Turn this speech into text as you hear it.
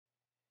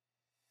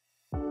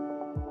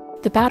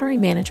The Battery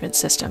Management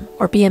System,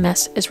 or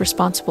BMS, is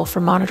responsible for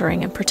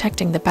monitoring and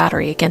protecting the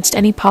battery against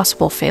any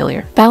possible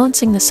failure,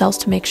 balancing the cells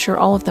to make sure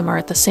all of them are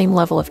at the same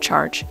level of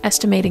charge,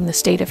 estimating the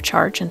state of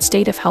charge and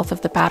state of health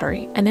of the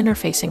battery, and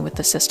interfacing with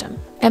the system.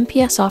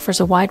 MPS offers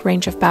a wide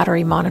range of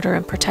battery monitor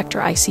and protector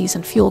ICs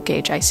and fuel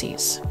gauge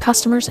ICs.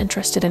 Customers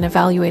interested in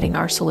evaluating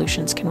our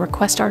solutions can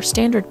request our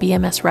standard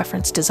BMS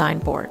reference design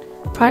board.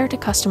 Prior to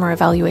customer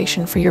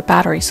evaluation for your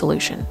battery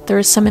solution, there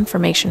is some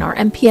information our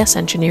MPS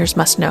engineers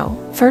must know.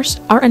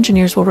 First, our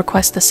engineers will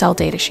request the cell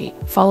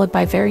datasheet, followed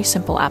by very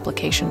simple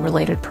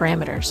application-related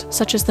parameters,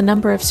 such as the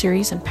number of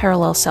series and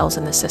parallel cells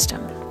in the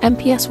system.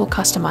 MPS will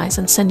customize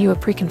and send you a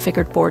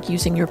preconfigured board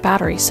using your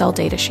battery cell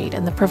datasheet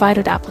and the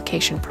provided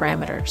application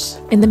parameters.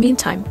 In the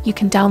meantime, you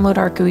can download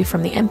our GUI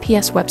from the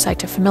MPS website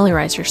to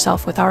familiarize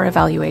yourself with our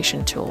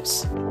evaluation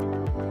tools.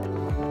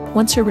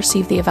 Once you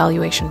receive the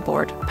evaluation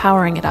board,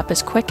 powering it up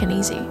is quick and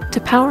easy.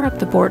 To power up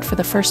the board for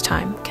the first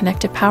time,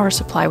 connect a power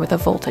supply with a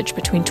voltage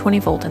between 20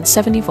 volt and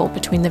 70 volt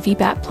between the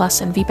VBAT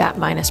plus and VBAT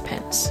minus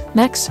pins.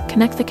 Next,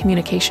 connect the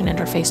communication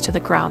interface to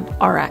the ground,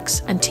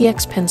 RX, and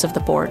TX pins of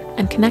the board,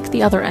 and connect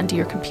the other end to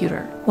your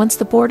computer. Once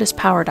the board is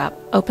powered up,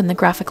 open the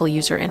Graphical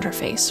User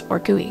Interface, or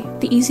GUI.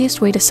 The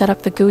easiest way to set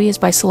up the GUI is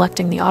by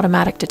selecting the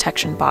automatic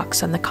detection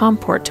box and the COM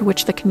port to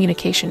which the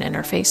communication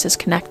interface is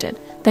connected,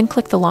 then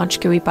click the Launch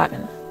GUI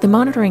button. The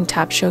Monitoring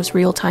tab shows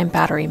real-time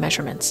battery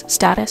measurements,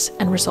 status,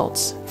 and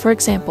results. For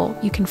example,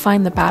 you can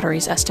find the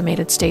battery's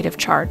estimated state of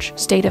charge,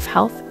 state of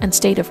health, and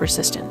state of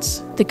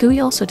resistance. The GUI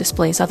also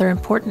displays other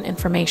important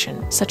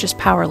information, such as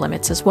power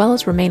limits as well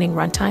as remaining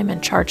runtime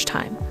and charge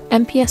time.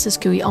 MPS's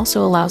GUI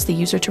also allows the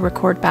user to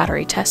record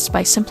battery tests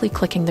by simply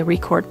clicking the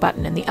Record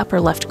button in the upper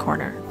left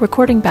corner.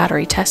 Recording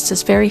battery tests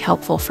is very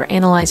helpful for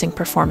analyzing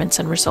performance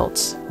and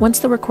results. Once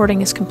the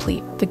recording is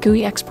complete, the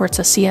GUI exports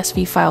a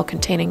CSV file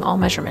containing all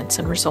measurements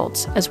and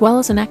results, as well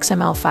as an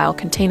XML file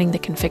containing the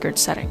configured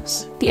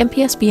settings. The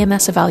MPS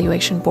BMS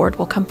evaluation board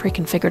will come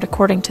pre-configured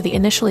according to the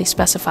initially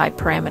specified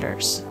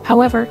parameters.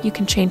 However, you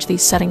can change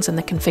these settings in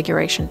the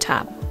Configuration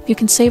tab. You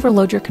can save or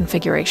load your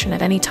configuration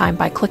at any time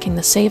by clicking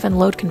the Save and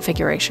Load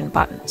Configuration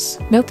buttons.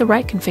 Note the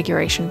right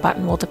configuration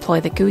button will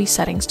deploy the GUI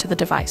settings to the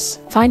device.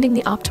 Finding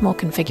the optimal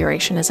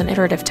configuration is an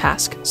iterative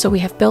task, so we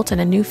have built in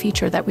a new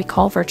feature that we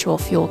call Virtual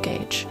Fuel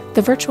Gauge.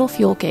 The Virtual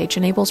Fuel Gauge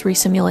enables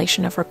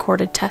resimulation of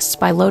recorded tests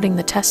by loading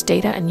the test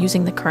data and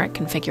using the current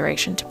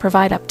configuration to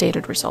provide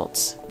updated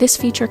results. This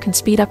feature can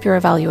speed up your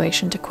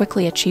evaluation to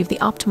quickly achieve the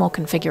optimal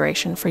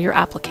configuration for your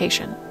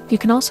application. You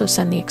can also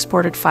send the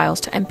exported files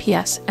to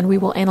MPS and we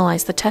will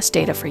analyze the test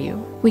data for you.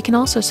 We can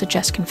also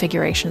suggest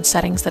configuration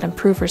settings that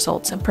improve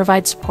results and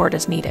provide support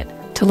as needed.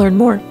 To learn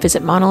more,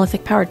 visit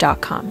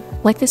monolithicpower.com.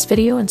 Like this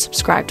video and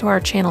subscribe to our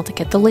channel to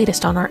get the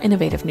latest on our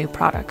innovative new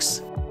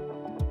products.